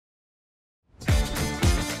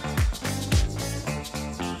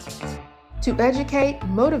to educate,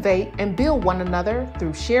 motivate, and build one another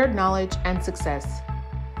through shared knowledge and success.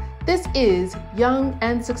 This is Young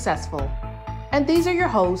and Successful, and these are your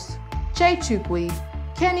hosts, Jay Chukwi,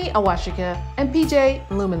 Kenny Awashika, and PJ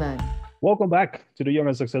Luminan. Welcome back to the Young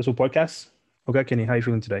and Successful podcast. Okay, Kenny, how are you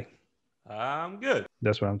feeling today? I'm good.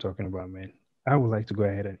 That's what I'm talking about, man. I would like to go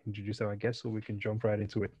ahead and introduce our guest so we can jump right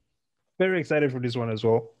into it. Very excited for this one as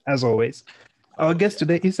well, as always. Our guest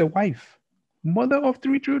today is a wife, mother of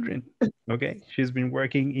 3 children. Okay, she's been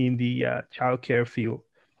working in the childcare field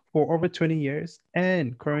for over 20 years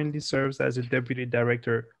and currently serves as a deputy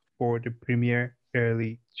director for the Premier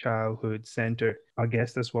Early Childhood Center. Our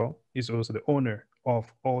guest as well is also the owner of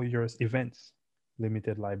All Yours Events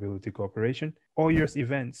Limited Liability Corporation. All Yours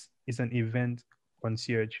Events is an event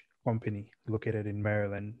concierge company located in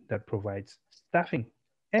Maryland that provides staffing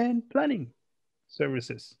and planning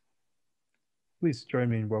services. Please join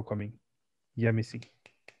me in welcoming Yemisi.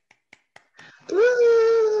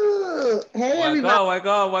 Ooh, hey, everybody.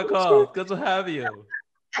 Welcome. Good to have you.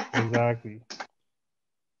 Exactly.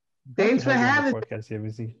 Thanks for having me. Podcast,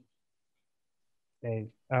 Yemisi. Hey,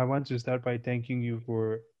 I want to start by thanking you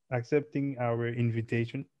for accepting our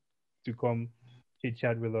invitation to come chit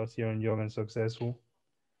chat with us here on Young and Successful.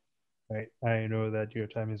 Right. I know that your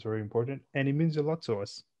time is very important and it means a lot to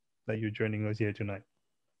us that you're joining us here tonight.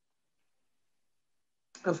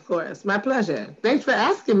 Of course. My pleasure. Thanks for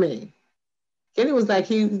asking me. Kenny was like,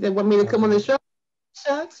 they want me to come on the show.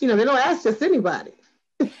 Shucks, they don't ask just anybody.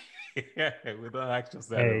 Yeah, we don't ask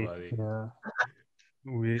just anybody. Yeah.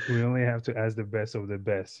 We only have to ask the best of the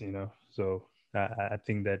best, So I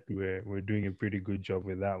think that we're doing a pretty good job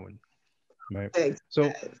with that one. Right. Thanks.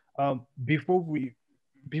 So before we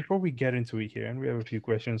get into it here, and we have a few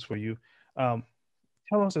questions for you, tell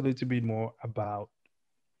us a little bit more about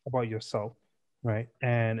yourself, right?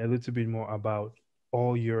 And a little bit more about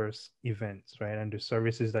All Yours Events, right? And the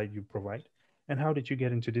services that you provide. And how did you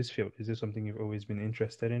get into this field? Is this something you've always been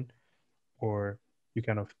interested in, or you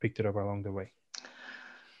kind of picked it up along the way?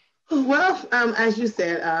 Well, as you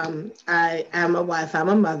said, I am a wife, I'm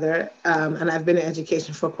a mother, and I've been in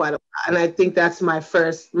education for quite a while. And I think that's my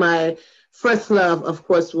first love, of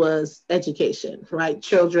course, was education, right?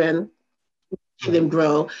 Children, see them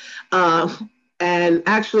grow, and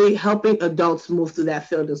actually helping adults move through that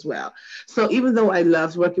field as well. So even though I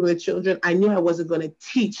loved working with children, I knew I wasn't going to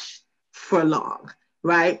teach for long,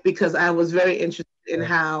 right? Because I was very interested in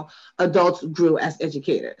how adults grew as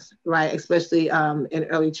educators, right? Especially in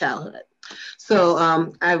early childhood. So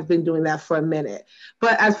I've been doing that for a minute.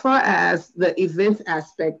 But as far as the events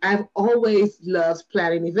aspect, I've always loved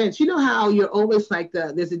planning events. You know how you're always like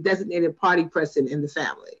there's a designated party person in the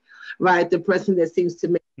family, right? The person that seems to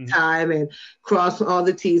make time and cross all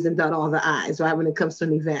the T's and dot all the I's, right? When it comes to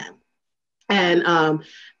an event. And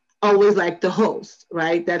always like the host,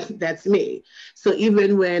 right? That's me. So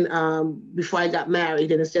even when before I got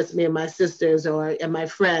married and it's just me and my sisters and my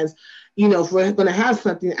friends, if we're going to have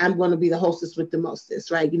something, I'm going to be the hostess with the mostest,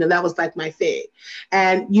 right? That was like my thing.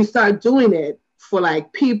 And you start doing it for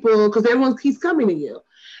like people because everyone keeps coming to you.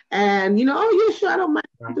 And, oh, yeah, sure, I don't mind.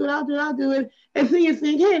 I'll do it. And then you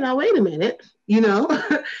think, hey, now wait a minute,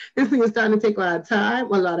 this thing is starting to take a lot of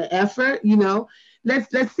time, a lot of effort,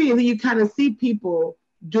 let's see. And then you kind of see people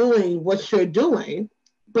doing what you're doing,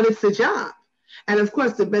 but it's a job. And of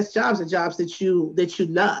course, the best jobs are jobs that you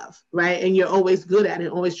love, right? And you're always good at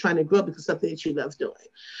it, always trying to grow because it's something that you love doing.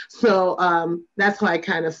 So that's how I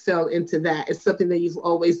kind of fell into that. It's something that you've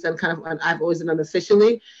always done I've always done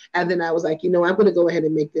unofficially. And then I was like, I'm going to go ahead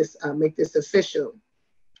and make this official.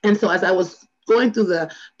 And so as I was going through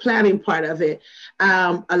the planning part of it,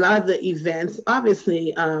 a lot of the events,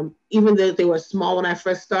 obviously, even though they were small when I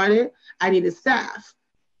first started, I needed staff.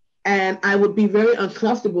 And I would be very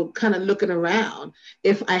uncomfortable kind of looking around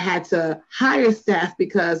if I had to hire staff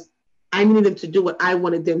because I needed them to do what I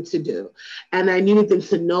wanted them to do. And I needed them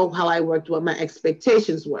to know how I worked, what my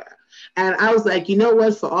expectations were. And I was like, you know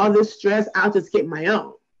what, for all this stress, I'll just get my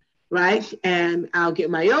own, right? And I'll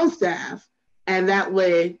get my own staff. And that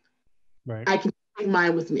way I can take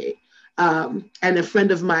mine with me. And a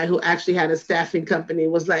friend of mine who actually had a staffing company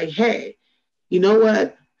was like, hey, you know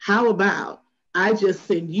what, how about I just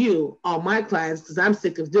send you all my clients because I'm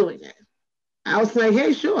sick of doing it. I was like,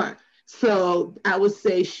 hey, sure. So I would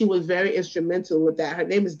say she was very instrumental with that. Her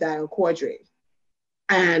name is Diane Cordry.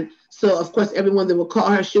 And so, of course, everyone that would call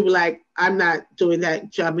her, she would be like, I'm not doing that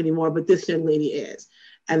job anymore, but this young lady is.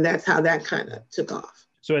 And that's how that kind of took off.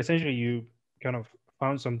 So essentially, you kind of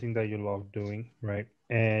found something that you love doing, right?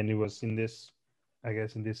 And it was in this, I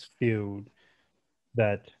guess, in this field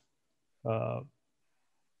that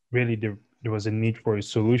really there was a need for a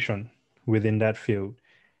solution within that field.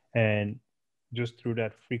 And just through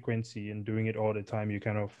that frequency and doing it all the time,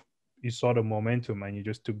 you saw the momentum and you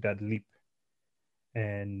just took that leap.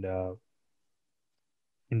 And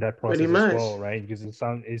in that Pretty process as much. well, right? Because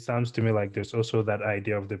it sounds to me like there's also that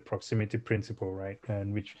idea of the proximity principle, right?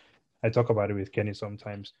 And which I talk about it with Kenny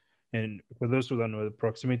sometimes. And for those who don't know, the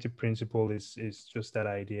proximity principle is just that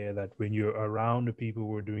idea that when you're around the people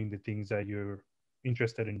who are doing the things that you're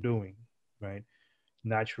interested in doing, right?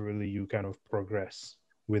 Naturally, you kind of progress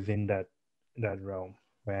within that realm.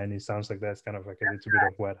 Right? And it sounds like that's kind of like a little bit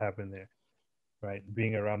of what happened there, right?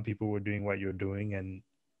 Being around people who are doing what you're doing, and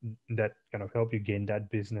that kind of help you gain that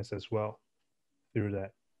business as well through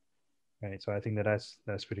that, right? So I think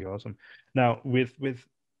that's pretty awesome. Now with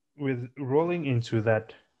rolling into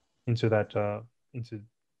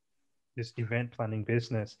this event planning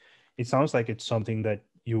business, it sounds like it's something that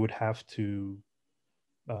you would have to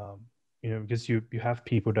um, because you have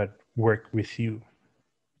people that work with you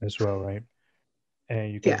as well, right?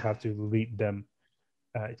 And you kind of Yeah. have to lead them.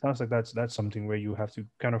 It sounds like that's something where you have to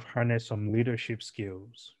kind of harness some leadership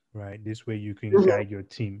skills, right? This way you can Mhm. guide your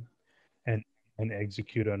team and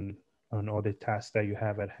execute on all the tasks that you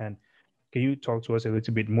have at hand. Can you talk to us a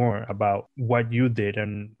little bit more about what you did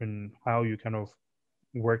and how you kind of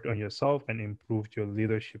worked on yourself and improved your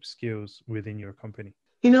leadership skills within your company?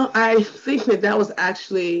 I think that was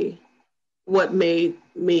actually what made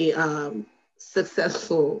me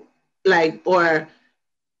successful, like, or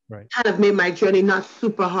Right, kind of made my journey not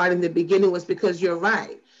super hard in the beginning, was because you're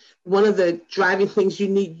right. One of the driving things you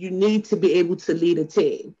need to be able to lead a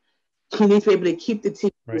team. You need to be able to keep the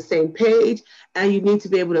team on the right, same page, and you need to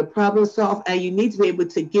be able to problem solve, and you need to be able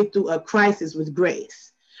to get through a crisis with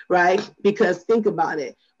grace, right? Because think about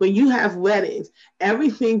it. When you have weddings,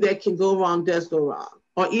 everything that can go wrong does go wrong,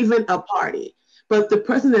 or even a party. But the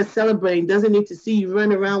person that's celebrating doesn't need to see you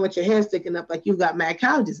run around with your hair sticking up like you've got mad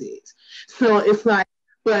cow disease. So it's like,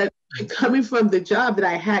 but coming from the job that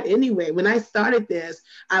I had anyway, when I started this,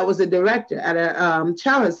 I was a director at a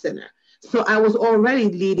childhood center. So I was already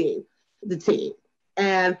leading the team.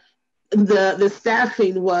 And the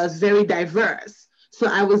staffing was very diverse. So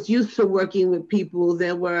I was used to working with people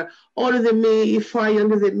that were older than me, far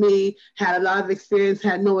younger than me, had a lot of experience,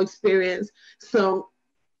 had no experience. So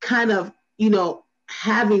kind of,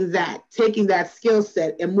 having that, taking that skill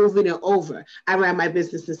set and moving it over. I ran my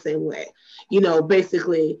business the same way,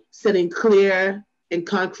 basically setting clear and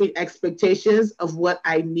concrete expectations of what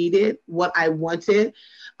I needed, what I wanted,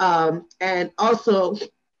 and also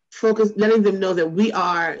letting them know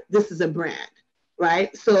that this is a brand,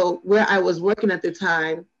 right? So where I was working at the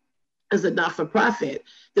time as a not-for-profit,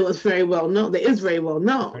 that was very well known, that is very well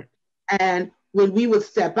known. right, And when we would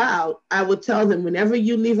step out, I would tell them, whenever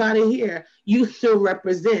you leave out of here, you still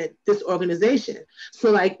represent this organization. So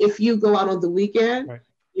like if you go out on the weekend, right,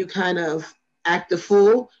 you kind of act a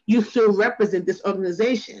fool, you still represent this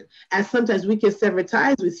organization. And sometimes we can sever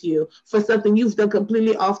ties with you for something you've done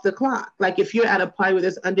completely off the clock. Like if you're at a party where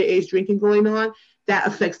there's underage drinking going on, that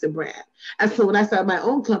affects the brand. And so when I started my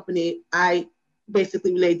own company, I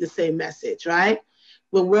basically relayed the same message, right?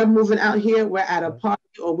 When we're moving out here, we're at a right, party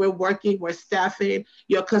or we're working, we're staffing,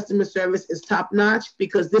 your customer service is top notch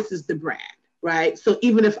because this is the brand, right? So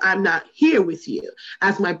even if I'm not here with you,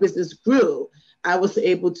 as my business grew, I was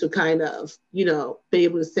able to kind of, be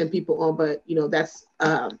able to send people on, but that's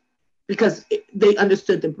because they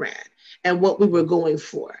understood the brand and what we were going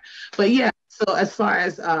for. But yeah, so as far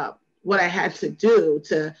as what I had to do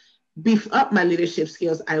to beef up my leadership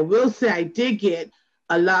skills, I will say I did get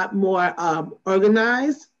a lot more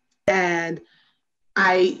organized, and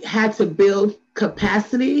I had to build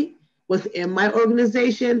capacity within my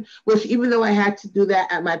organization, which even though I had to do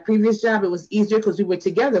that at my previous job, it was easier because we were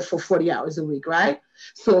together for 40 hours a week, right?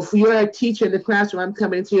 So if you're a teacher in the classroom, I'm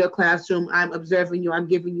coming into your classroom, I'm observing you, I'm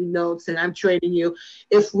giving you notes, and I'm training you.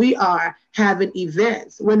 If we are having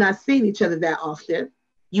events, we're not seeing each other that often.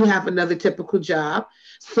 You have another typical job.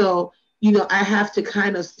 So I have to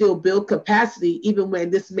kind of still build capacity, even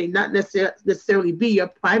when this may not necessarily be your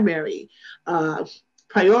primary uh,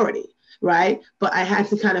 priority, right? But I had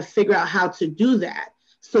to kind of figure out how to do that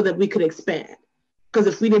so that we could expand. Because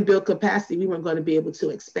if we didn't build capacity, we weren't going to be able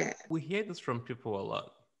to expand. We hear this from people a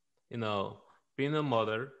lot. You know, being a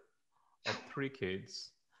mother of three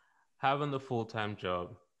kids, having a full time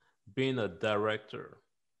job, being a director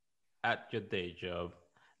at your day job,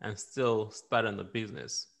 and still starting a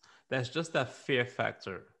business. There's just that fear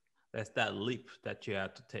factor. That's that leap that you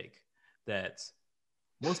have to take that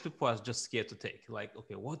most people are just scared to take. Like,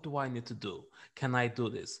 okay, what do I need to do? Can I do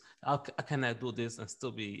this? How can I do this and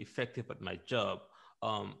still be effective at my job?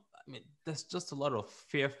 I mean, there's just a lot of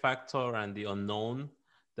fear factor and the unknown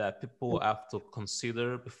that people have to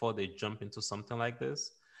consider before they jump into something like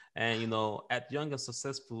this. And at Young and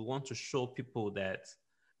Successful, we want to show people that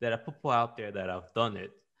there are people out there that have done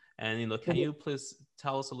it. And can you please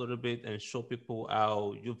tell us a little bit and show people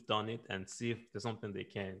how you've done it and see if there's something they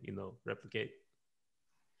can, replicate?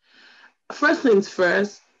 First things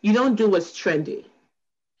first, you don't do what's trendy.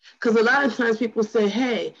 Because a lot of times people say,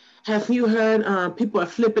 hey, have you heard people are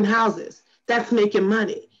flipping houses? That's making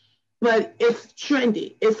money. But it's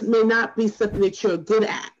trendy. It may not be something that you're good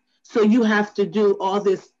at. So you have to do all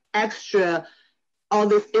this extra, all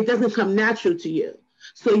this, it doesn't come natural to you.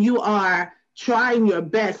 So you are trying your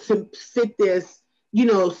best to fit this,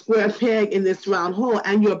 square peg in this round hole.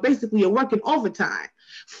 And you're working overtime.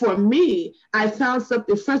 For me, I found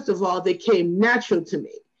something, first of all, that came natural to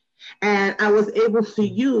me. And I was able to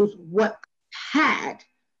use what I had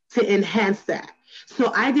to enhance that.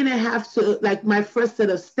 So I didn't have to, like my first set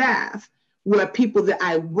of staff were people that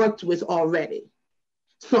I worked with already.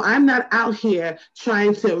 So I'm not out here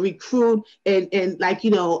trying to recruit and like,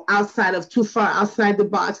 outside of too far outside the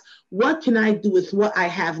box. What can I do with what I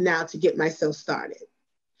have now to get myself started?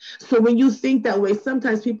 So when you think that way,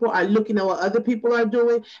 sometimes people are looking at what other people are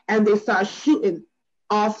doing and they start shooting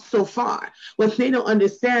off so far. What they don't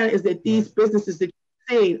understand is that these businesses that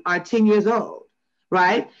you're saying are 10 years old,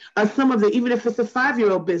 right? Or some of them, even if it's a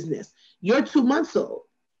 5-year-old business, you're 2 months old,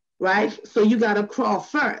 right? So you got to crawl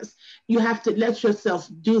first. You have to let yourself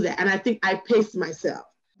do that. And I think I paced myself.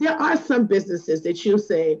 There are some businesses that you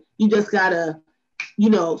say you just got to,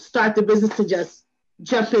 start the business to just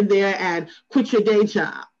jump in there and quit your day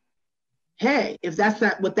job. Hey, if that's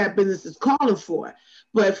not what that business is calling for.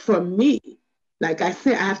 But for me, like I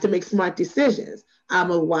said, I have to make smart decisions. I'm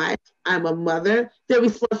a wife, I'm a mother. There are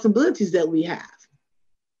responsibilities that we have,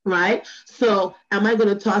 right? So am I going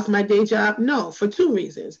to toss my day job? No, for 2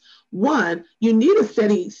 reasons. One, you need a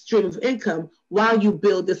steady stream of income while you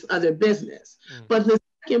build this other business. But the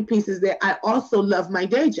second piece is that I also love my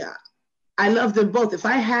day job. I love them both. If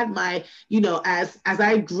I had my, as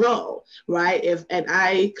I grow, right, and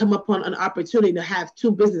I come upon an opportunity to have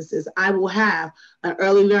 2 businesses, I will have an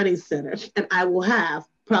early learning center and I will have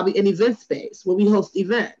probably an event space where we host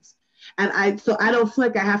events. So I don't feel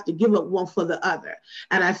like I have to give up one for the other.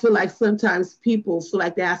 And I feel like sometimes people feel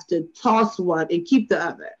like they have to toss one and keep the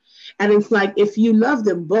other. And it's like, if you love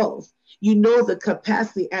them both, the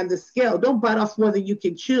capacity and the scale. Don't bite off more than you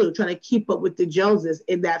can chew, trying to keep up with the Joneses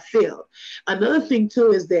in that field. Another thing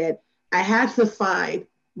too is that I had to find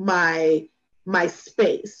my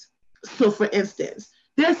space. So for instance,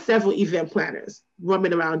 there's several event planners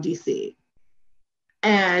roaming around DC.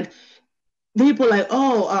 And people are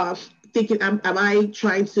like, thinking, am I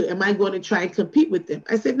going to try and compete with them?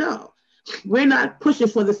 I said, no, we're not pushing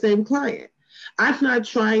for the same client. I'm not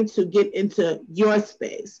trying to get into your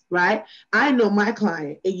space, right? I know my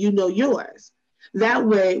client and you know yours. That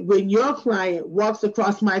way, when your client walks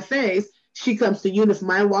across my face, she comes to you. And if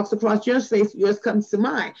mine walks across your face, yours comes to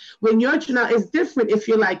mine. When you're it's different if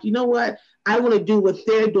you're like, you know what? I want to do what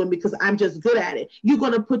they're doing because I'm just good at it. You're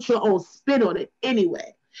going to put your own spin on it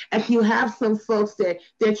anyway. And you have some folks that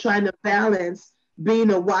they're trying to balance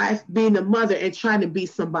being a wife, being a mother, and trying to be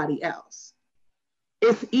somebody else.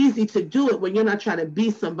 It's easy to do it when you're not trying to be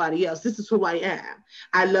somebody else. This is who I am.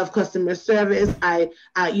 I love customer service. I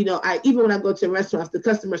even when I go to a restaurant, if the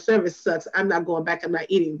customer service sucks, I'm not going back. I'm not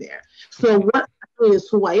eating there. So what I do is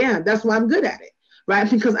who I am. That's why I'm good at it, right?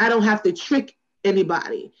 Because I don't have to trick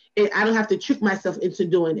anybody. I don't have to trick myself into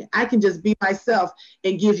doing it. I can just be myself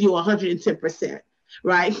and give you 110%.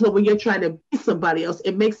 Right? So when you're trying to be somebody else,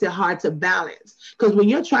 it makes it hard to balance. Because when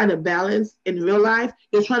you're trying to balance in real life,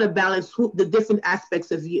 you're trying to balance the different aspects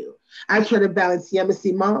of you. I try to balance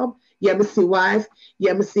Yemisi mom, Yemisi wife,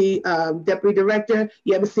 Yemisi deputy director,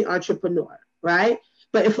 Yemisi entrepreneur, right?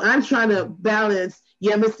 But if I'm trying to balance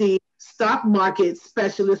Yemisi stock market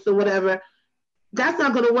specialist or whatever, that's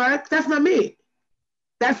not going to work. That's not me.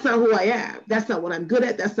 That's not who I am. That's not what I'm good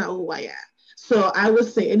at. That's not who I am. So I would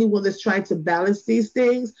say anyone that's trying to balance these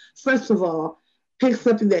things, first of all, pick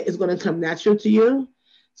something that is going to come natural to you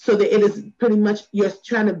so that it is pretty much you're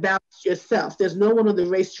trying to balance yourself. There's no one on the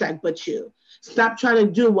racetrack but you. Stop trying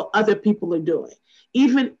to do what other people are doing.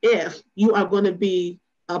 Even if you are going to be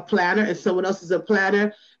a planner and someone else is a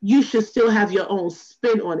planner, you should still have your own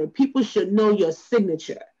spin on it. People should know your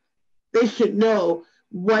signature. They should know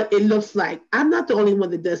what it looks like. I'm not the only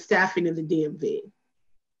one that does staffing in the DMV.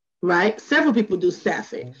 Right? Several people do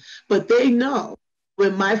staffing, but they know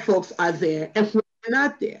when my folks are there and when they're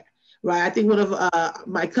not there, right? I think one of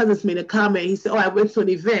my cousins made a comment. He said, I went to an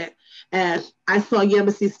event And I saw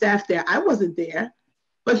Yemisi staff there. I wasn't there,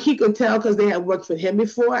 but he could tell because they had worked with him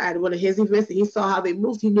before at one of his events, and he saw how they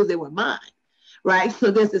moved. He knew they were mine, right?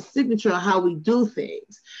 So there's a signature on how we do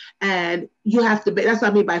things. And you have to, that's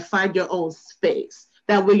what I mean by find your own space.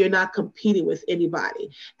 That way you're not competing with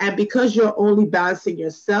anybody. And because you're only balancing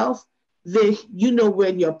yourself, then you know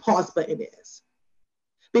when your pause button is.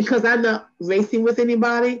 Because I'm not racing with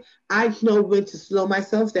anybody, I know when to slow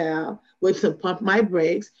myself down, when to pump my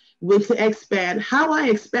brakes, when to expand. How I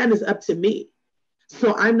expand is up to me.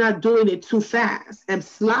 So I'm not doing it too fast and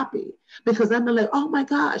sloppy because I'm not like, oh my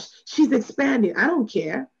gosh, she's expanding. I don't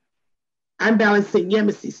care. I'm balancing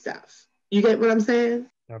Yemisi stuff. You get what I'm saying?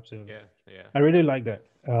 Absolutely. Yeah. I really like that.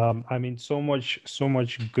 I mean, so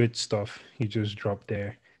much good stuff you just dropped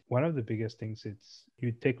there. One of the biggest things is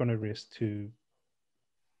you take on a risk to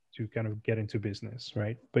kind of get into business,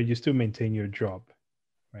 right? But you still maintain your job,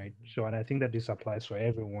 right? So, and I think that this applies for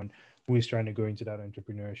everyone who is trying to go into that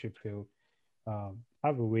entrepreneurship field.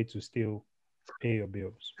 Have a way to still pay your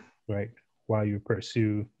bills, right? While you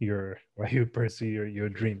pursue your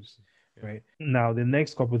dreams, right? Now, the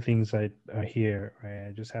next couple of things I hear, right?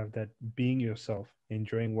 I just have that being yourself,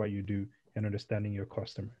 enjoying what you do, and understanding your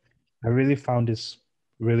customer. I really found this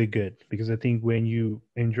really good because I think when you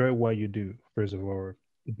enjoy what you do, first of all,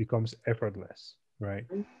 it becomes effortless, right?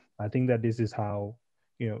 I think that this is how,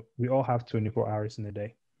 we all have 24 hours in a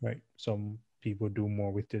day, right? Some people do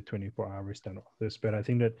more with their 24 hours than others, but I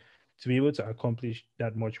think that to be able to accomplish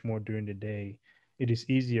that much more during the day, it is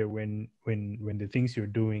easier when the things you're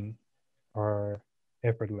doing are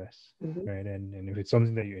effortless, Mm-hmm. right? And if it's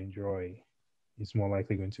something that you enjoy, it's more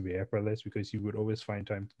likely going to be effortless because you would always find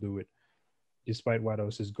time to do it despite what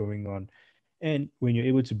else is going on. And when you're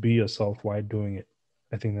able to be yourself while doing it,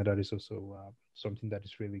 I think that that is also something that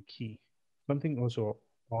is really key. Something also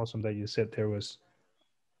awesome that you said there was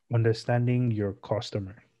understanding your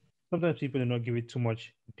customer. Sometimes people do not give it too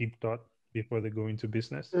much deep thought before they go into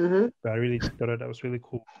business, Mm-hmm. but I really thought that was really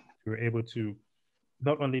cool. You were able to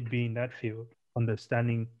not only be in that field,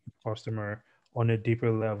 understanding customer on a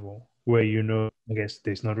deeper level where I guess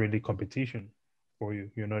there's not really competition for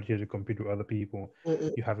you. You're not here to compete with other people.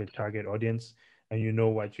 Mm-mm. You have a target audience and you know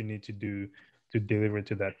what you need to do to deliver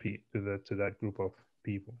to to that group of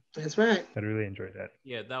people. That's right. I really enjoyed that.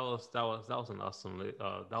 Yeah, that was an awesome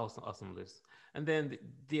that was an awesome list. And then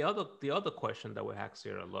the other question that we ask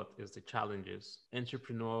here a lot is the challenges.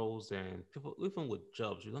 Entrepreneurs and people even with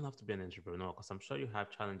jobs, you don't have to be an entrepreneur because I'm sure you have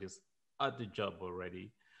challenges at the job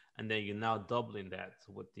already, and then you're now doubling that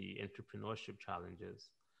with the entrepreneurship challenges,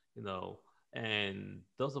 you know. And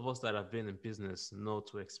those of us that have been in business know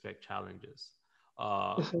to expect challenges.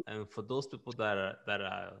 And for those people that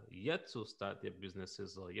are yet to start their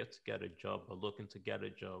businesses or yet to get a job or looking to get a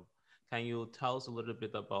job, can you tell us a little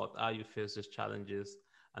bit about how you face these challenges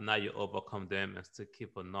and how you overcome them and still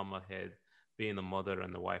keep a normal head, being a mother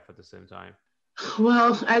and a wife at the same time?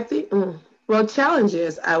 Well, I think, well,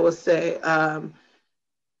 challenges, I would say,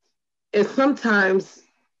 is sometimes,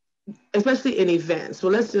 especially in events,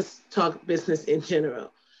 well, let's just talk business in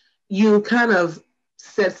general. You kind of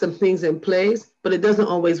set some things in place, but it doesn't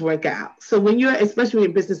always work out. So when you're, especially when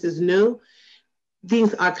your business is new,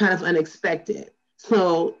 things are kind of unexpected.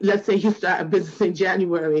 So let's say you start a business in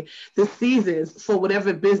January, the seasons for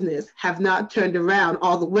whatever business have not turned around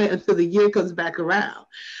all the way until the year comes back around.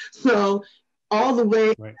 So all the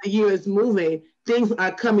way Right. the year is moving, things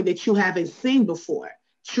are coming that you haven't seen before.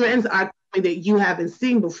 Trends are coming that you haven't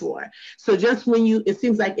seen before. So just when it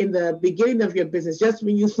seems like in the beginning of your business, just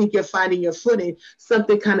when you think you're finding your footing,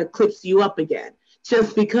 something kind of clips you up again.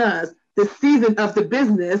 Just because the season of the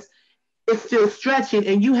business is still stretching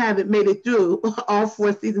and you haven't made it through all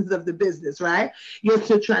 4 seasons of the business, right? You're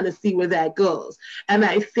still trying to see where that goes. And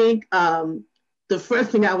I think the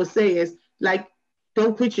first thing I would say is like,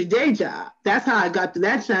 don't quit your day job. That's how I got through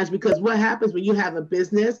that challenge because what happens when you have a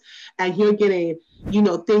business and you're getting,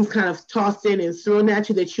 things kind of tossed in and thrown at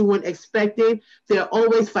you that you weren't expecting, there are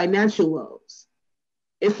always financial woes.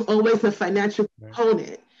 It's always a financial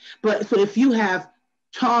component. But so if you have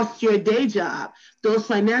tossed your day job, those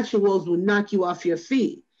financial woes will knock you off your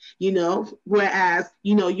feet, whereas,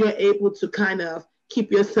 you're able to kind of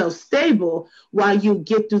keep yourself stable while you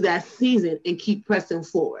get through that season and keep pressing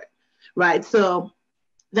forward, right? So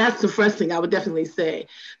that's the first thing I would definitely say.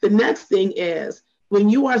 The next thing is when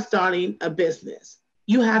you are starting a business,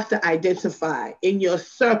 you have to identify in your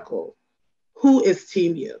circle who is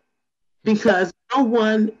Team You because no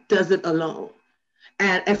one does it alone.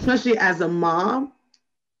 And especially as a mom,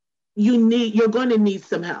 you're going to need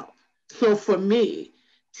some help. So for me,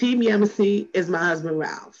 Team Yemisi is my husband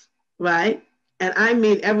Ralph, right? And I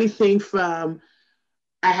mean everything from,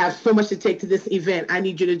 I have so much to take to this event, I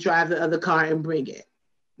need you to drive the other car and bring it.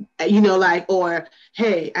 Like, or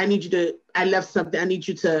hey, I left something, I need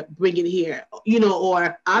you to bring it here,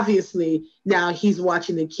 or obviously now he's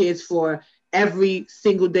watching the kids for every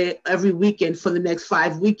single day, every weekend for the next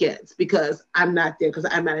 5 weekends because I'm not there because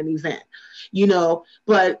I'm at an event,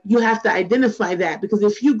 but you have to identify that, because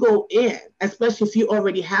if you go in, especially if you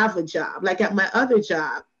already have a job, like at my other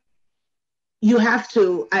job,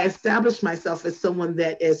 I establish myself as someone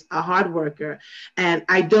that is a hard worker, and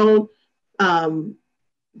I don't um,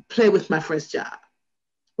 play with my first job.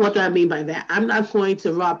 What do I mean by that? I'm not going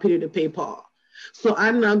to rob Peter to pay Paul. So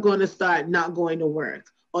I'm not going to start not going to work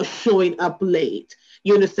or showing up late.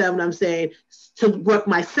 You understand what I'm saying? To work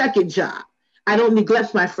my second job. I don't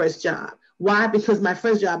neglect my first job. Why? Because my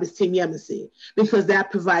first job is Team Yemisi, because that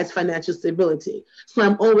provides financial stability. So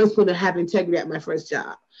I'm always going to have integrity at my first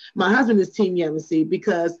job. My husband is Team Yemisi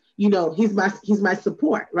because, he's my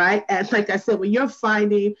support, right? And like I said, when you're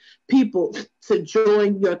finding people to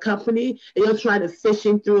join your company and you're trying to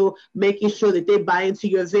fishing through, making sure that they buy into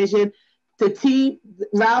your vision, the team,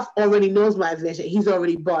 Ralph already knows my vision. He's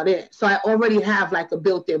already bought in. So I already have like a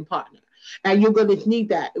built-in partner. And you're going to need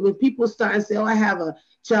that. When people start and say, oh, I have a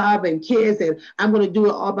job and kids and I'm going to do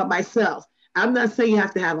it all by myself. I'm not saying you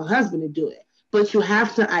have to have a husband to do it, but you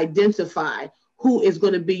have to identify who is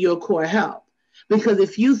going to be your core help. Because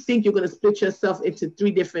if you think you're going to split yourself into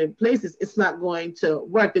 3 different places, it's not going to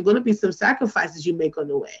work. There are going to be some sacrifices you make on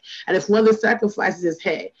the way. And if one of the sacrifices is,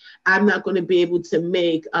 hey, I'm not going to be able to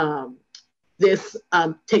make this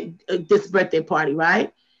birthday party,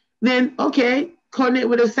 right? Then, okay, coordinate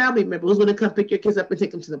with a family member who's going to come pick your kids up and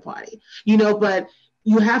take them to the party. But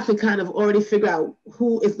you have to kind of already figure out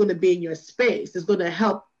who is going to be in your space, is going to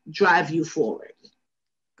help drive you forward.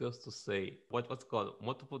 Goes to say what's called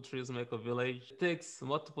multiple trees make a village. It takes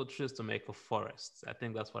multiple trees to make a forest. I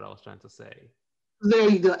think that's what I was trying to say. There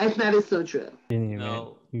you go. And that is so true.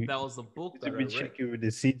 That was a book that I read. Tricky with the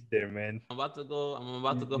seeds there, man. I'm about to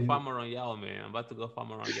go farmer on y'all, man. I'm about to go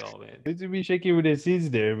farmer on y'all, man. To be shaky with the seeds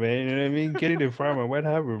there, man. You know what I mean? Getting the farmer. What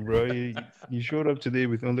happened, bro? You showed up today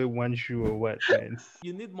with only one shoe or what, man?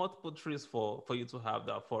 You need multiple trees for you to have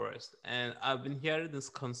that forest. And I've been hearing this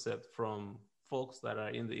concept from folks that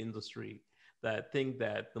are in the industry that think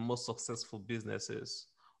that the most successful businesses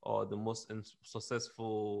or the most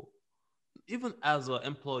successful, even as an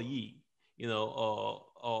employee,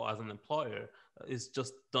 or as an employer, is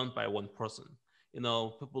just done by one person.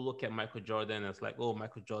 People look at Michael Jordan and it's like, oh,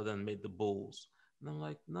 Michael Jordan made the Bulls. And I'm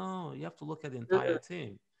like, no, you have to look at the entire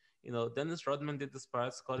team. Dennis Rodman did this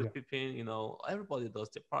part, Scottie Pippen, everybody does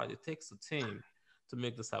their part. It takes a team to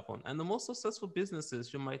make this happen. And the most successful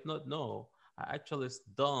businesses, you might not know, are actually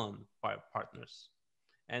done by partners.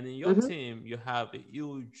 And in your team, you have a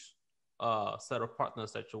huge set of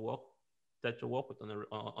partners that you work with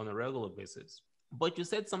on a regular basis. But you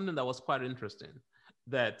said something that was quite interesting,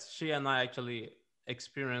 that she and I actually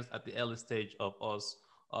experienced at the early stage of us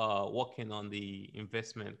working on the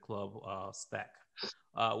investment club stack.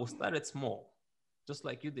 We started small, just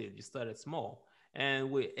like you did. You started small,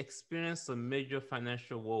 and we experienced some major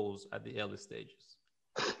financial woes at the early stages.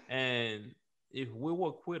 And if we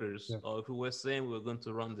were quitters, or if we were saying we were going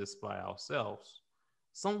to run this by ourselves,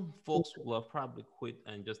 some folks will have probably quit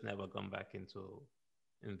and just never gone back into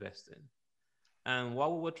investing. And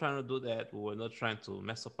while we were trying to do that, we were not trying to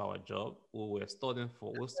mess up our job. We were studying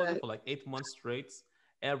for like 8 months straight.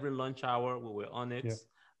 Every lunch hour, we were on it. Yeah.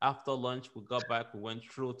 After lunch, we got back. We went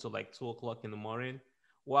through to like 2:00 in the morning,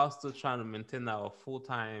 while still trying to maintain our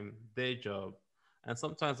full-time day job. And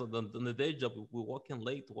sometimes on the day job, we're working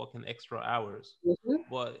late, working extra hours.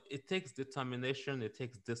 But it takes determination. It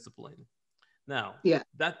takes discipline. Now,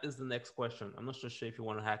 that is the next question. I'm not sure if you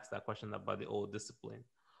want to ask that question about the old discipline.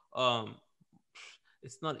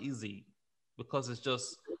 It's not easy because it's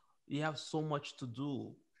just, you have so much to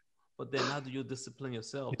do. But then how do you discipline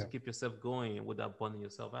yourself to keep yourself going without burning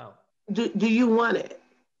yourself out? Do you want it?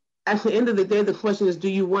 At the end of the day, the question is, do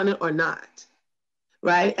you want it or not?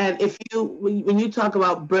 Right? And if when you talk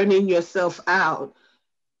about burning yourself out,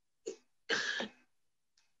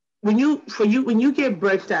 when you get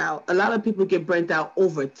burnt out, a lot of people get burnt out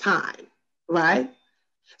over time, right?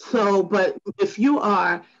 So, but if you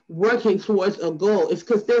are working towards a goal, it's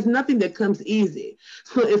because there's nothing that comes easy.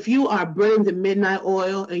 So if you are burning the midnight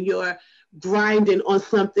oil and you're grinding on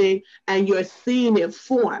something and you're seeing it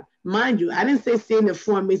form, mind you, I didn't say seeing it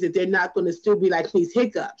form means that they're not going to still be like these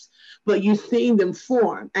hiccups, but you're seeing them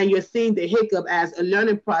form and you're seeing the hiccup as a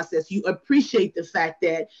learning process. You appreciate the fact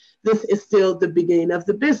that this is still the beginning of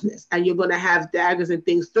the business and you're going to have daggers and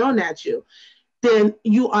things thrown at you. then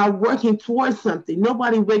you are working towards something.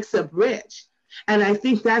 Nobody wakes up rich. And I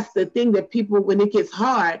think that's the thing that people, when it gets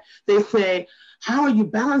hard, they say, how are you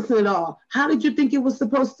balancing it all? How did you think it was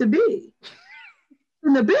supposed to be?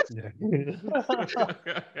 In the business.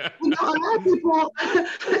 A lot of people,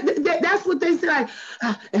 that's what they say. Like,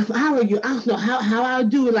 if I were you, I don't know how I would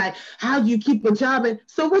do it. Like, how do you keep a job? And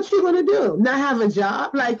so, what you gonna do? Not have a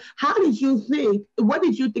job? Like, how did you think? What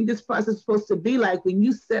did you think this process was supposed to be like when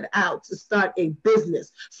you set out to start a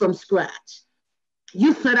business from scratch?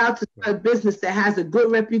 You set out to start a business that has a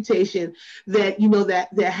good reputation, that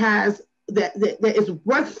that is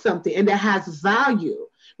worth something and that has value,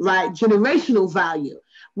 right? Generational value.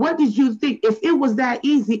 What did you think? If it was that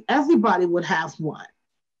easy, everybody would have one.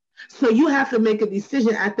 So you have to make a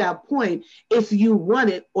decision at that point if you want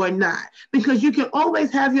it or not, because you can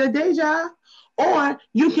always have your day job, or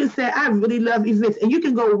you can say, I really love events, and you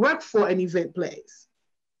can go work for an event place.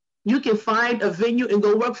 You can find a venue and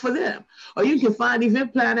go work for them, or you can find an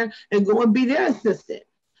event planner and go and be their assistant,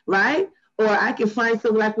 right? Or I can find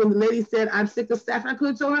something like when the lady said, I'm sick of staff. I could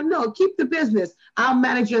have told her, no, keep the business. I'll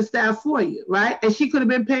manage your staff for you, right? And she could have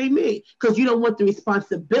been paying me because you don't want the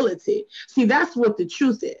responsibility. See, that's what the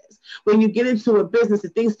truth is. When you get into a business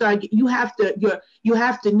and things start, you have to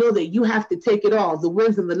know that you have to take it all, the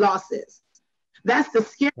wins and the losses. That's the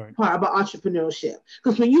scary part about entrepreneurship.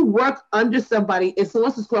 Because when you work under somebody in someone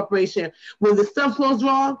else's corporation, when the stuff goes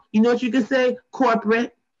wrong, you know what you can say?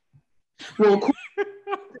 Corporate. Well,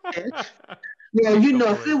 yeah,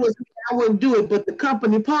 if it was me, I wouldn't do it, but the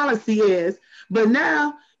company policy is. But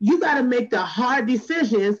now you got to make the hard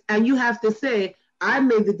decisions, and you have to say, I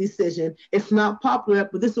made the decision. It's not popular,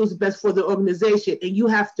 but this was best for the organization, and you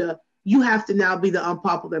have to now be the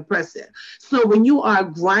unpopular person. So when you are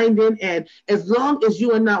grinding, and as long as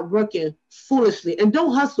you are not working foolishly, and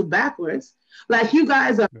don't hustle backwards, like you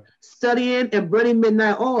guys are studying and burning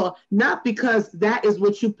midnight oil, not because that is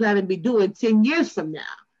what you plan to be doing 10 years from now.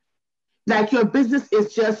 Like your business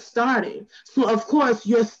is just starting. So of course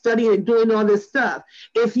you're studying and doing all this stuff.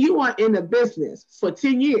 If you are in a business for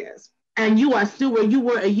 10 years and you are still where you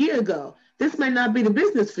were a year ago, this may not be the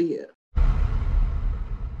business for you.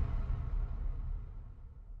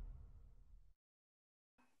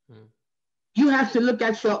 You have to look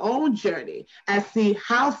at your own journey and see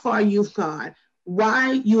how far you've gone,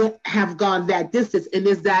 why you have gone that distance, and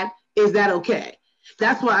is that okay?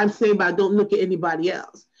 That's why I'm saying about don't look at anybody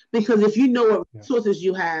else. Because if you know what resources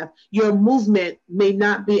you have, your movement may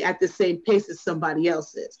not be at the same pace as somebody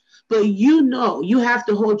else's. But you have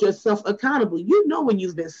to hold yourself accountable. You know when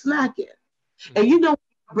you've been slacking. And you know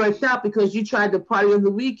burnt out because you tried to party on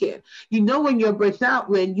the weekend. You know when you're burnt out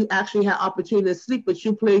when you actually had opportunity to sleep, but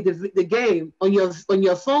you played the game on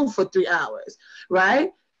your phone for 3 hours,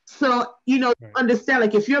 right? So, understand,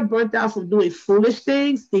 like if you're burnt out from doing foolish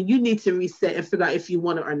things, then you need to reset and figure out if you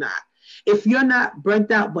want it or not. If you're not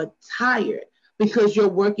burnt out but tired because you're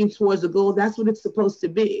working towards a goal, that's what it's supposed to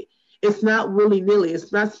be. It's not willy-nilly.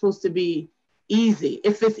 It's not supposed to be easy.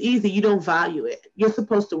 If it's easy, you don't value it. You're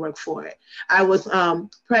supposed to work for it. I was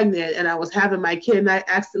pregnant and I was having my kid, and I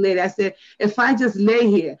asked the lady, I said, if I just lay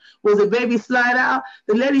here, will the baby slide out?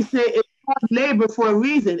 The lady said, it's called labor for a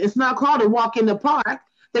reason. It's not called a walk in the park.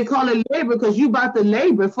 They call it labor because you about to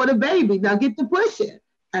labor for the baby. Now get to pushing.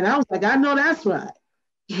 And I was like, I know that's right.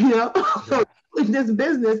 So in this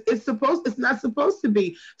business, it's not supposed to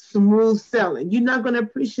be smooth selling. You're not going to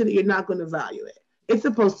appreciate it. You're not going to value it. It's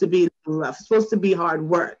supposed to be rough. It's supposed to be hard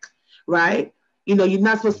work, right? You're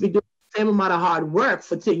not supposed to be doing the same amount of hard work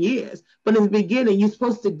for 10 years. But in the beginning, you're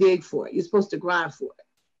supposed to dig for it. You're supposed to grind for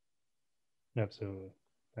it. Absolutely.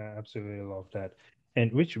 I absolutely love that.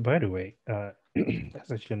 And which, by the way,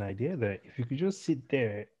 that's actually an idea that if you could just sit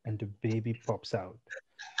there and the baby pops out,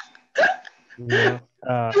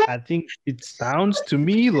 I think it sounds to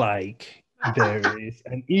me like there is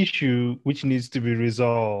an issue which needs to be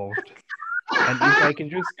resolved. And if I can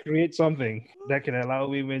just create something that can allow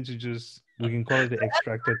women to we can call it the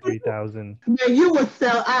extractor 3000. Yeah, you would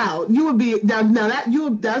sell out. You would be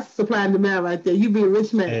that's supply and demand right there. You'd be a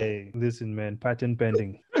rich man. Hey, listen, man, patent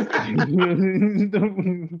pending.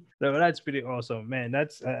 No, that's pretty awesome, man. I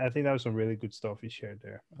think that was some really good stuff you shared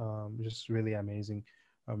there. Just really amazing.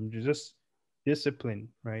 Just discipline,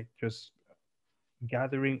 right? Just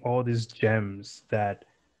gathering all these gems that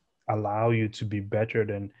allow you to be better.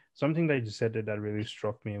 Than something that you said that really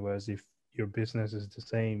struck me was, if your business is the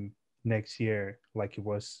same next year like it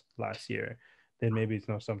was last year, then maybe it's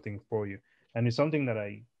not something for you. And it's something that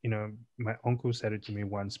my uncle said it to me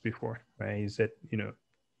once before, right? He said,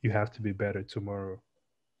 you have to be better tomorrow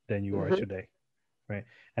than you are today, right?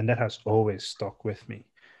 And that has always stuck with me.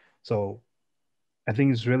 So I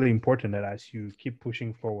think it's really important that as you keep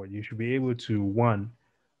pushing forward, you should be able to, one,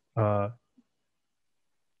 uh,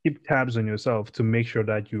 keep tabs on yourself to make sure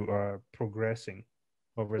that you are progressing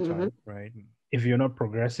over Mm-hmm. time, right? If you're not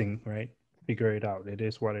progressing, right, figure it out. It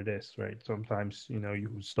is what it is, right? Sometimes,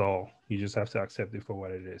 you stall. You just have to accept it for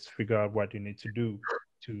what it is. Figure out what you need to do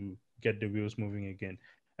to get the wheels moving again.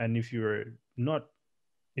 And not,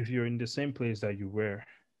 if you're in the same place that you were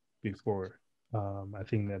before, I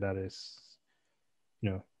think that is,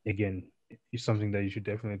 again, is something that you should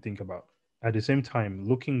definitely think about. At the same time,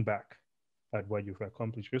 looking back at what you've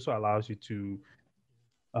accomplished also allows you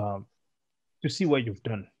um, to see what you've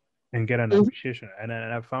done and get an appreciation. And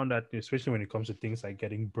I found that, especially when it comes to things like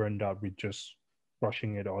getting burned out with just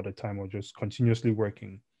rushing it all the time or just continuously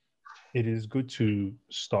working, it is good to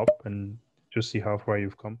stop and just see how far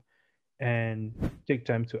you've come and take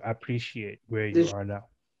time to appreciate where you This- are now,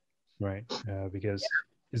 right? Because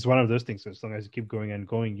it's one of those things. As long as you keep going and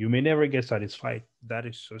going, you may never get satisfied. That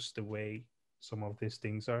is just the way some of these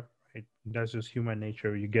things are, right? That's just human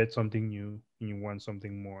nature. You get something new and you want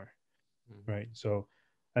something more, Mhm. right? So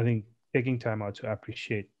I think taking time out to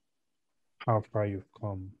appreciate how far you've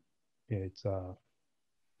come, it's uh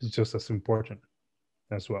it's just as important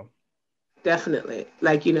as well. Definitely.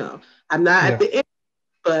 Like, I'm not at Yeah, the end,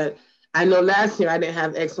 but I know last year I didn't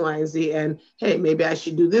have X, Y, and Z. And hey, maybe I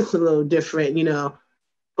should do this a little different.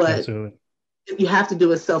 But absolutely. you have to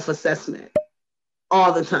do a self assessment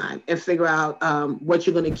all the time and figure out what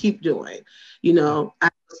you're going to keep doing. Yeah. I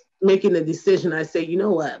was making a decision. I say, you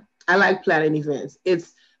know what? I like planning events.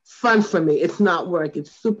 It's fun for me. It's not work.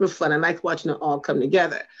 It's super fun. I like watching it all come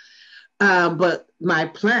together. But my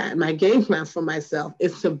game plan for myself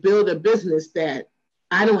is to build a business that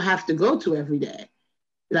I don't have to go to every day.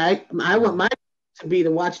 Right? I want Mhm. my to be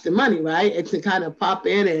to watch the money, right? And to kind of pop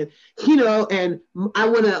in and I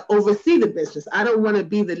want to oversee the business. I don't want to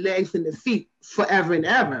be the legs and the feet forever and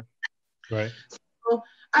ever. Right. So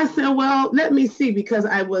I said, well, let me see, because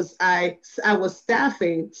I was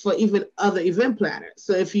staffing for even other event planners.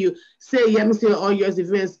 So if you say Yemisi all yours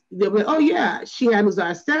events, they'll be, oh yeah, she handles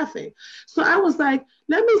our staffing. So I was like,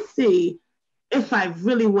 let me see if I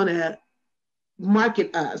really want to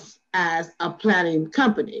market us as a planning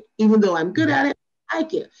company, even though I'm good Mhm. at it, I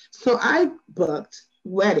like it. So I booked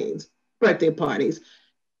weddings, birthday parties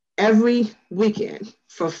every weekend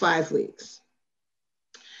for 5 weeks.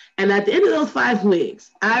 And at the end of those 5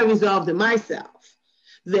 weeks, I resolved in myself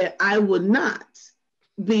that I would not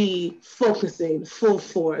be focusing full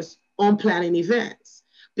force on planning events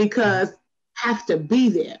Mhm. because I have to be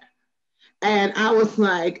there. And I was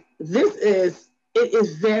like, it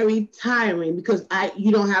is very tiring because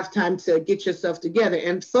you don't have time to get yourself together.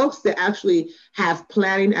 And folks that actually have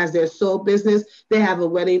planning as their sole business, they have a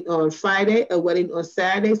wedding on Friday, a wedding on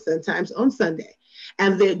Saturday, sometimes on Sunday.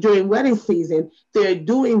 And during wedding season, they're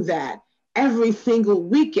doing that every single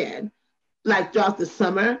weekend, like throughout the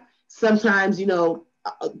summer, sometimes,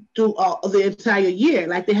 through all the entire year.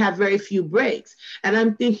 Like they have very few breaks. And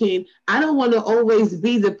I'm thinking, I don't want to always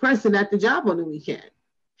be the person at the job on the weekend.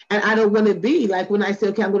 And I don't want to be like when I say,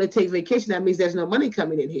 okay, I'm going to take vacation, that means there's no money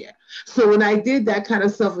coming in here. So when I did that kind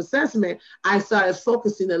of self assessment, I started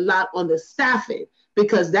focusing a lot on the staffing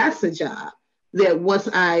because that's a job that once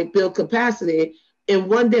I build capacity, in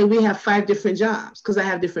one day we have 5 different jobs because I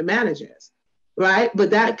have different managers, right?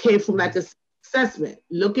 But that came from like a assessment,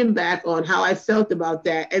 looking back on how I felt about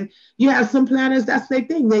that. And you have some planners, that's their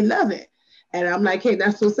thing, they love it. And I'm like, hey,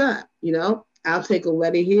 that's what's up. I'll take a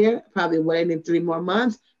wedding here, probably a wedding in 3 more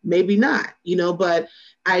months, maybe not. But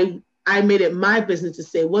I made it my business to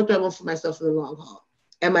say, what do I want for myself in the long haul?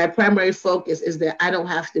 And my primary focus is that I don't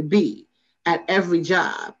have to be at every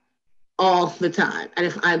job all the time. And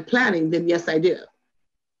if I'm planning, then yes, I do.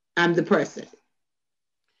 I'm the person.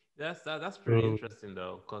 That's pretty So interesting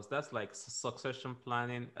though, because that's like succession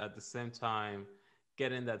planning at the same time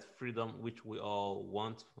getting that freedom which we all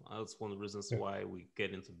want. That's one of the reasons yeah, why we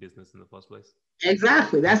get into business in the first place.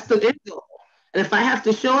 Exactly. That's the end goal. And if I have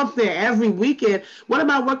to show up there every weekend, what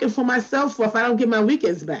am I working for myself for if I don't get my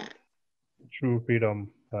weekends back? true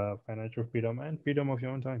freedom, financial freedom, and freedom of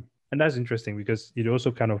your own time. And that's interesting because it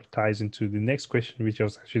also kind of ties into the next question, which I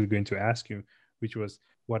was actually going to ask you, which was,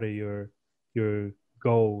 what are your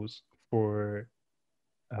goals uh,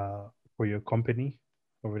 for your company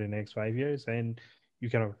over the next 5 years? And you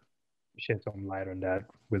kind of shed some light on that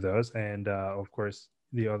with us. And of course,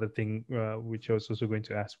 the other thing which I was also going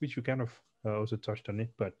to ask, which you kind of also touched on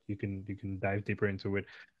it, but you can dive deeper into it.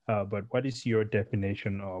 But what is your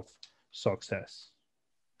definition of success?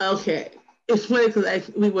 Okay. It's funny because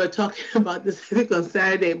we were talking about this, I think, on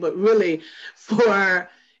Saturday, but really, for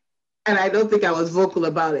And I don't think I was vocal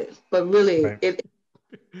about it, but really, Right.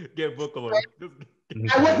 Get vocal on. Just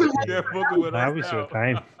I Okay. wasn't. Okay. get vocal with us Now is your now.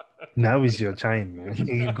 time. Now is your time,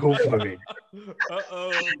 man. Go for it.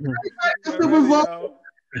 Uh-oh. Get Super ready vocal.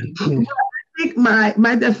 now. I think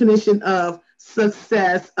my definition of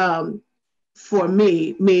success for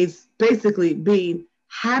me means basically being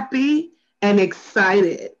happy and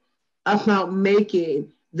excited about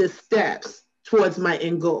making the steps towards my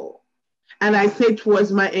end goal. And I say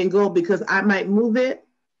towards my end goal because I might move it,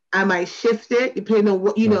 I might shift it depending on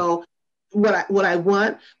what Right. what I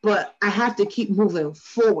want, but I have to keep moving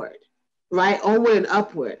forward, right? Onward and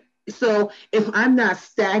upward. So if I'm not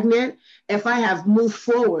stagnant, if I have moved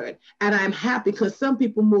forward and I'm happy, because some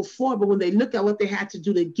people move forward, but when they look at what they had to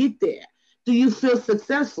do to get there, do you feel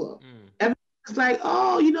successful? Mm. Everyone's like,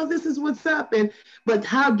 oh, this is what's up. But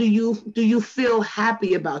how do you feel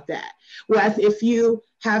happy about that? Whereas if you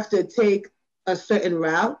have to take a certain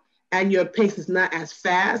route and your pace is not as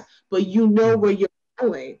fast, but you know Mhm. where you're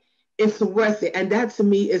going, it's worth it. And that to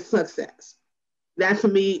me is success. That to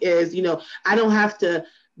me is, I don't have to,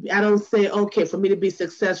 I don't say, okay, for me to be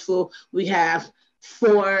successful, we have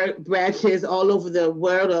 4 branches all over the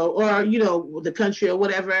world or the country or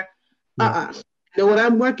whatever. Yeah. I know what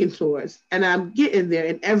I'm working towards and I'm getting there.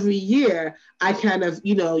 And every year I kind of,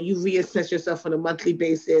 you reassess yourself on a monthly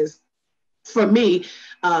basis. For me,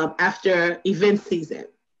 after event season,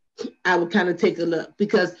 I would kind of take a look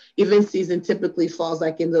because event season typically falls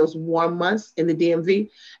like in those warm months in the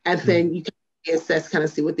DMV, and Mm. then you can assess, kind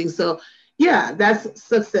of see what things. So, yeah, that's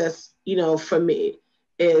success. For me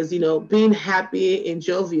is being happy and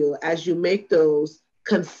jovial as you make those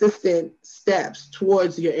consistent steps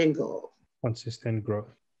towards your end goal. Consistent growth.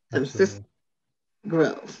 Consistent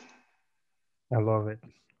Absolutely. growth. I love it.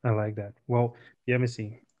 I like that. Well,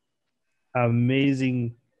 Yemisi,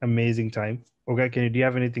 amazing, amazing time. Okay, do you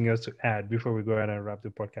have anything else to add before we go ahead and wrap the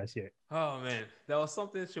podcast here? Oh man, there was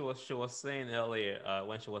something she was saying earlier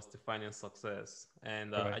when she was defining success,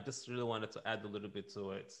 and All right. I just really wanted to add a little bit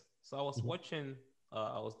to it. So I was Mhm. watching,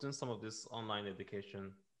 I was doing some of this online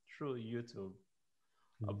education through YouTube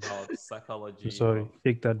Mhm. about I'm psychology sorry, of.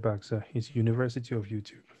 take that back, sir. It's University of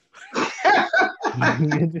YouTube.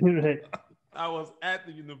 Get it right. I was at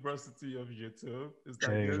the University of YouTube. Is that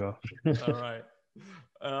There you good? go. All right.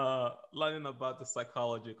 Learning about the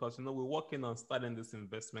psychology because we're working on starting this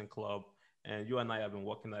investment club, and you and I have been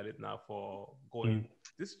working at it now for Mm. going.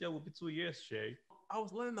 This year will be 2 years, Shay. I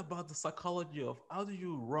was learning about the psychology of how do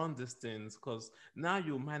you run these things because now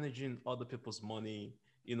you're managing other people's money.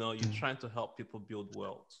 You're Mm. trying to help people build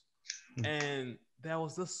wealth. Mm. And there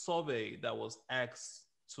was this survey that was asked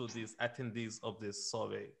to these attendees of this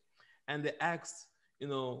survey. And they asked,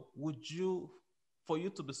 would you, for you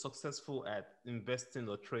to be successful at investing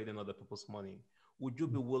or trading other people's money, would you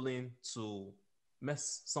be willing to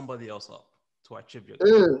mess somebody else up to achieve your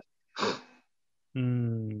goal?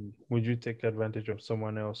 Mm. Would you take advantage of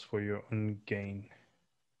someone else for your own gain?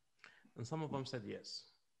 And some of them said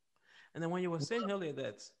yes. And then when you were saying earlier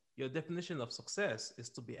that your definition of success is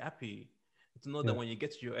to be happy, to know that Yeah. when you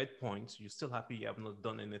get to your end point, you're still happy you have not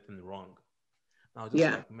done anything wrong. And I was just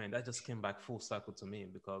Yeah. like, man, that just came back full circle to me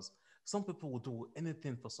because some people will do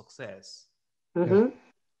anything for success, Yeah. Mm-hmm.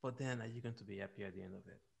 but then are you going to be happy at the end of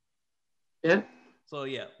it? Yeah. So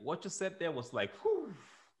yeah, what you said there was like, whew.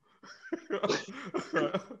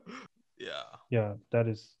 Yeah. Yeah, that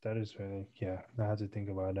is really, yeah. I had to think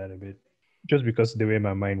about that a bit. Just because the way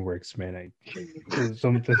my mind works, man.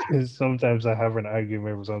 Sometimes I have an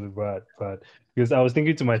argument with something, but because I was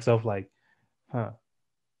thinking to myself like, huh,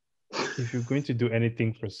 if you're going to do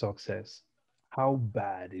anything for success, how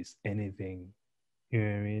bad is anything? You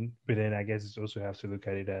know what I mean? But then I guess you also have to look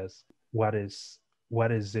at it as what is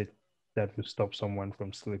what is it that will stop someone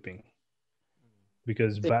from sleeping?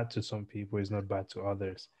 Because bad to some people is not bad to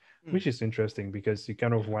others, Mm. which is interesting because you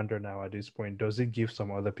kind of wonder now at this point, does it give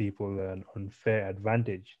some other people an unfair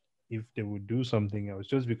advantage if they would do something else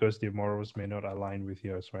just because their morals may not align with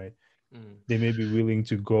yours, right? Mm. They may be willing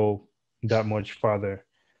to go that much farther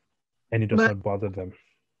and it does But not bother them.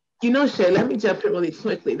 Shay, let me jump in really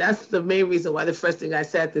quickly. That's the main reason why the first thing I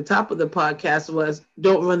said at the top of the podcast was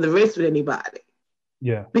don't run the race with anybody.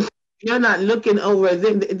 Yeah. Because you're not looking over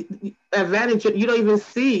the advantage. You don't even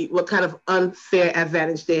see what kind of unfair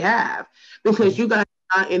advantage they have because Mhm. you guys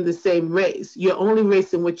are not in the same race. You're only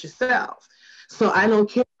racing with yourself. So I Mm. don't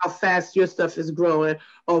care how fast your stuff is growing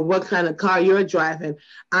or what kind of car you're driving.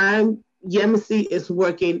 I'm Yemisi is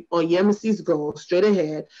working on Yemisi's goal straight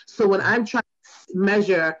ahead. So when I'm trying to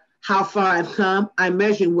measure how far I've come, I'm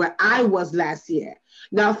measuring where I was last year,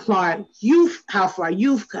 not how far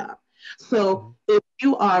you've come. So if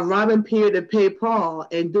you are robbing Peter to pay Paul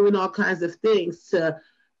and doing all kinds of things to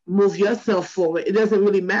move yourself forward, it doesn't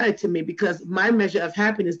really matter to me because my measure of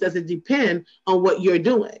happiness doesn't depend on what you're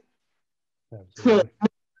doing. Absolutely. So it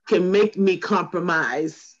can make me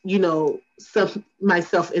compromise,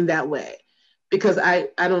 myself in that way. Because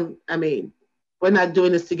we're not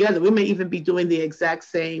doing this together. We may even be doing the exact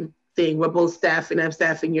same thing. We're both staffing. I'm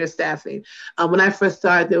staffing, you're staffing. When I first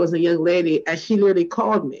started, there was a young lady, and she literally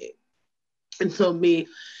called me and told me,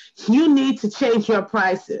 you need to change your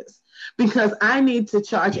prices because I need to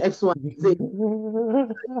charge X, Y, Z.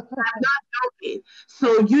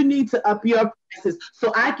 So you need to up your prices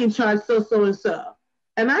so I can charge so and so.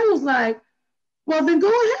 And I was like, well, then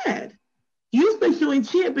go ahead.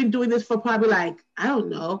 She had been doing this for probably like, I don't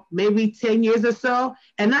know, maybe 10 years or so.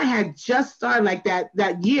 And I had just started like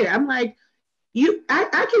that year. I'm like,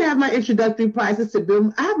 I can have my introductory prices to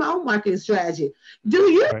build. I have my own marketing strategy.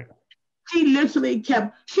 Do you? Right.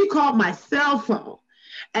 She called my cell phone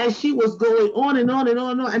and she was going on and on and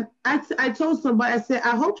on and on. And I told somebody, I said,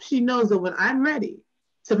 I hope she knows that when I'm ready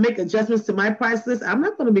to make adjustments to my price list, I'm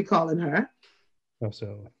not going to be calling her,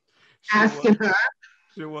 Absolutely. asking her.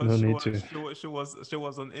 She No need to. she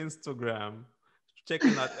was on Instagram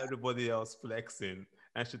checking out everybody else flexing,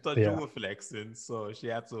 and she thought you were flexing, so she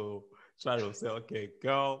had to try to say, "Okay,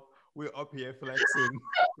 girl, we're up here flexing."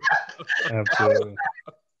 Absolutely.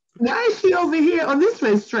 Why is she over here on this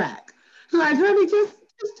racetrack? Like, honey, just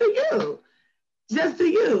to you.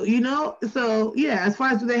 So yeah, as far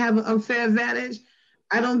as do they have an unfair advantage,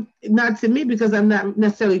 not to me because I'm not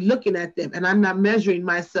necessarily looking at them and I'm not measuring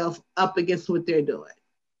myself up against what they're doing.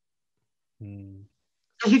 You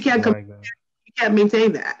can't you can't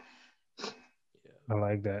maintain that. I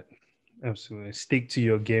like that. Absolutely. Stick to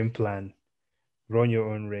your game plan. Run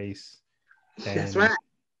your own race. And That's right.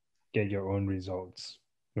 get your own results.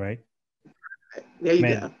 Right? There you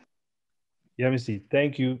go. Yemisi,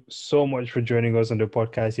 thank you so much for joining us on the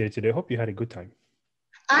podcast here today. Hope you had a good time.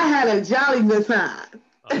 I had a jolly good time.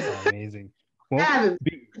 That's amazing. Well,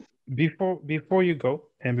 before you go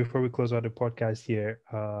and before we close out the podcast here,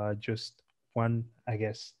 just one, I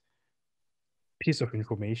guess, piece of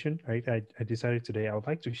information, right? I decided today I would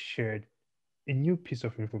like to share a new piece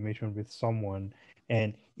of information with someone.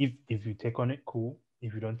 And if you take on it, cool.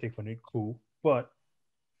 If you don't take on it, cool. But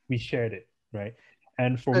we shared it, right?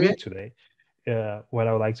 And for me today, what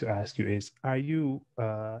I would like to ask you is, are you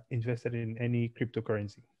invested in any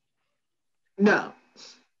cryptocurrency? No.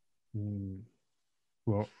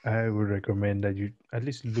 Well, I would recommend that you at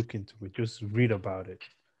least look into it, just read about it,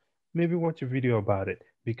 maybe watch a video about it,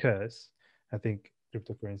 because I think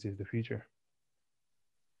cryptocurrency is the future.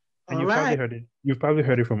 And you've probably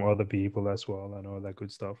heard it from other people as well and all that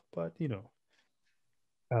good stuff. But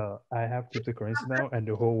I have cryptocurrency now, and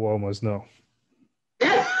the whole world must know.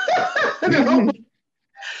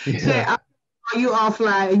 Say, I'll call you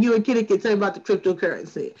offline and you and Kitty can tell you about the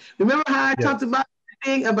cryptocurrency. Remember how I talked about the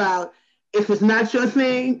thing about if it's not your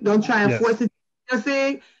thing, don't try and force it to be your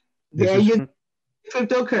thing. There you go,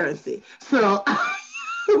 cryptocurrency. So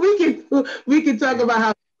we can talk about how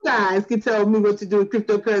you guys can tell me what to do with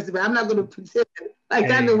cryptocurrency, but I'm not going to pretend like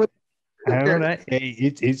I know what. I know that. Hey,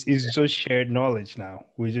 it's just shared knowledge now.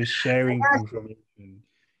 We're just sharing information.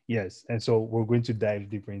 Yes, and so we're going to dive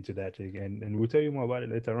deeper into that again, and we'll tell you more about it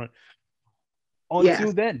later on.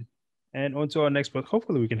 Until then, and until our next podcast,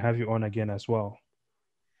 hopefully we can have you on again as well.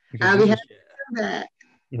 I'll be happy to do that.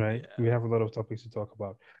 Right, we have a lot of topics to talk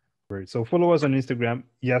about. So follow us on Instagram,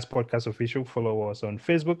 Yes Podcast Official. Follow us on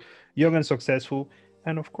Facebook, Young and Successful,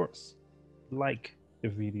 and of course, like the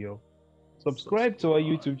video. Subscribe to our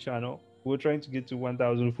YouTube channel. We're trying to get to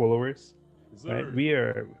 1,000 followers. Right? We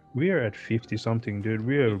are at 50 something, dude.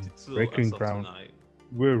 We are breaking ground.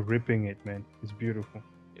 We're ripping it, man. It's beautiful.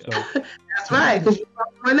 So, that's right, because you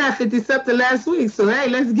were at 50 something last week. So hey,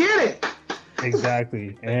 let's get it.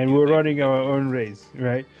 Exactly. And we're running our own race,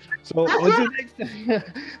 right? So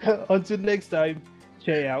until next time,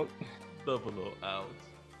 Che out. Double O out.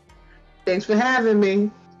 Thanks for having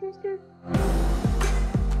me.